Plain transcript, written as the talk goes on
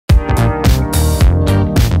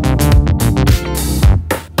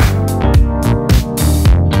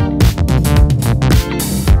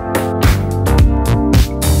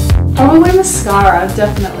Probably mascara,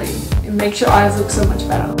 definitely. It makes your eyes look so much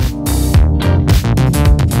better.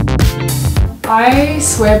 I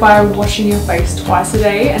swear by washing your face twice a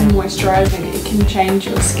day and moisturizing, it can change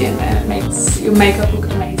your skin and it makes your makeup look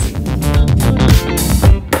amazing.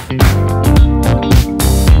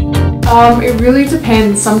 It really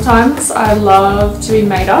depends. Sometimes I love to be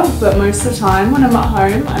made up, but most of the time when I'm at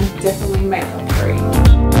home, I'm definitely makeup free.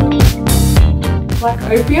 Black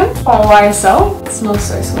Opium by YSL. It smells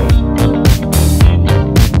so sweet.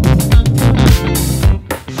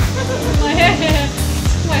 My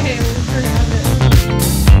hair was around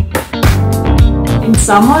it. In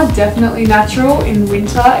summer, definitely natural. In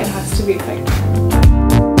winter, it has to be fake.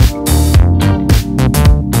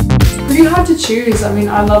 Pretty hard to choose. I mean,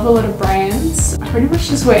 I love a lot of brands. I pretty much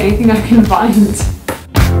just wear anything I can find.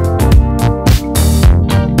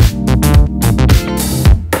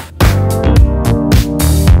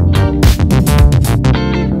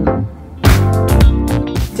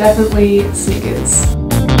 Definitely sneakers.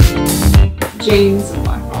 Jeans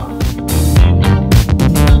by far.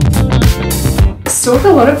 Stalk a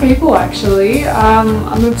lot of people actually.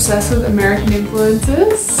 I'm obsessed with American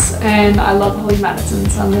influencers and I love Holly Madison,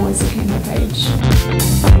 so I'm always looking at her page.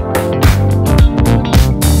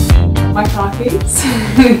 My car keys,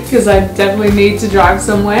 because I definitely need to drive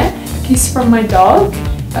somewhere. A kiss from my dog.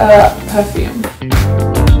 Perfume.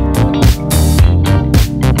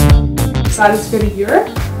 Excited to go to Europe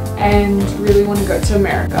and really want to go to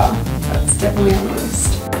America. That's definitely on the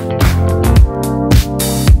list.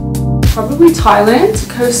 Probably Thailand,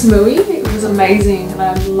 Koh Samui. It was amazing and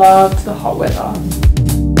I loved the hot weather.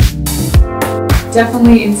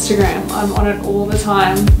 Definitely Instagram. I'm on it all the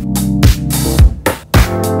time.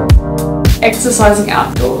 Exercising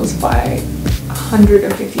outdoors by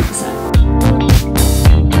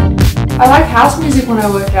 150%. I like house music when I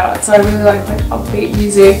work out, so I really like upbeat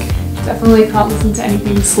music. Definitely can't listen to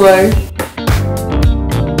anything slow.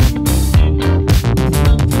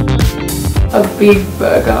 A big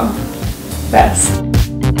burger. Best.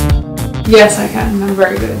 Yes, I can. I'm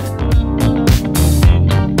very good.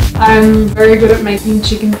 I'm very good at making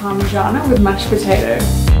chicken parmigiana with mashed potato.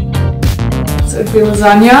 So it'd be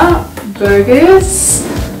lasagna, burgers,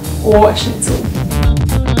 or schnitzel.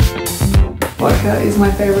 Vodka is my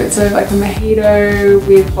favorite, so like a mojito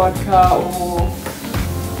with vodka or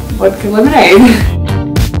vodka lemonade.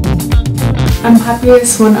 I'm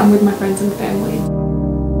happiest when I'm with my friends and family.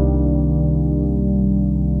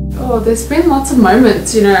 Oh, there's been lots of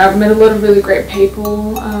moments, you know, I've met a lot of really great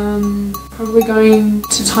people. Probably going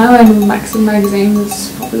to Thailand with Maxim magazine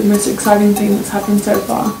was probably the most exciting thing that's happened so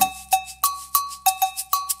far.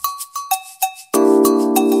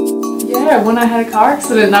 Yeah, when I had a car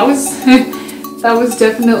accident, that was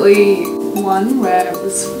definitely one where it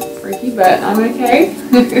was freaky, but I'm okay.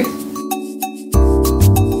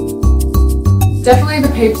 Definitely the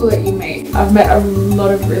people that you meet. I've met a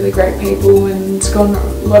lot of really great people and gone a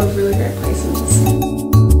lot of really great places.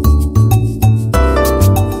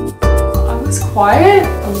 I was quiet.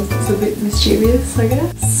 I was a bit mischievous, I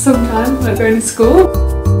guess, sometimes when I go to school.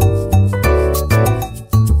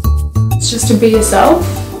 It's just to be yourself,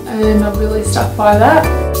 and I've really stuck by that.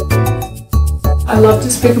 I love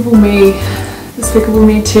Despicable Me. Despicable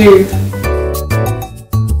Me 2.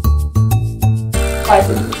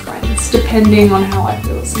 Fighting with friends, depending on how I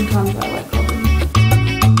feel. Sometimes I like problems.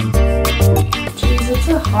 Jeez, it's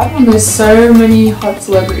a hard one. There's so many hot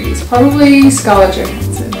celebrities. Probably Scarlett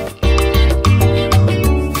Johansson.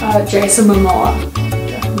 Jason Momoa.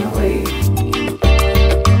 Definitely.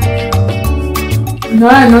 No,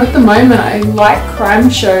 not at the moment. I like crime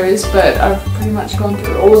shows, but I've pretty much gone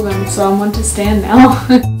through all of them, so I'm one to stand now.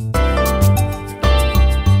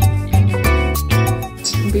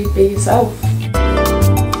 Be yourself.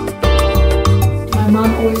 My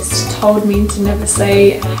mum always told me to never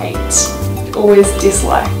say hate, always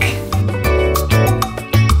dislike.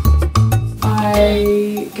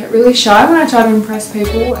 I get really shy when I try to impress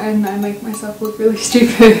people and I make myself look really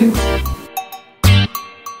stupid.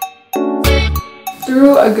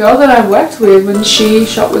 Through a girl that I worked with when she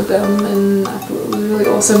shot with them, and I thought it was really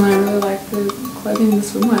awesome and I really liked the clothing and the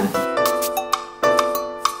swimwear.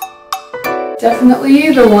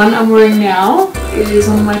 Definitely the one I'm wearing now is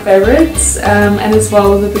one of my favourites, and as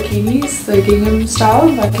well the bikinis, the gingham style,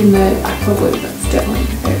 like in the aqua blue. That's definitely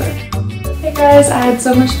my favourite. Hey guys, I had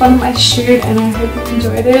so much fun with my shoot and I hope you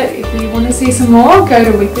enjoyed it. If you want to see some more, go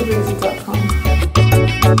to wickedweasel.com.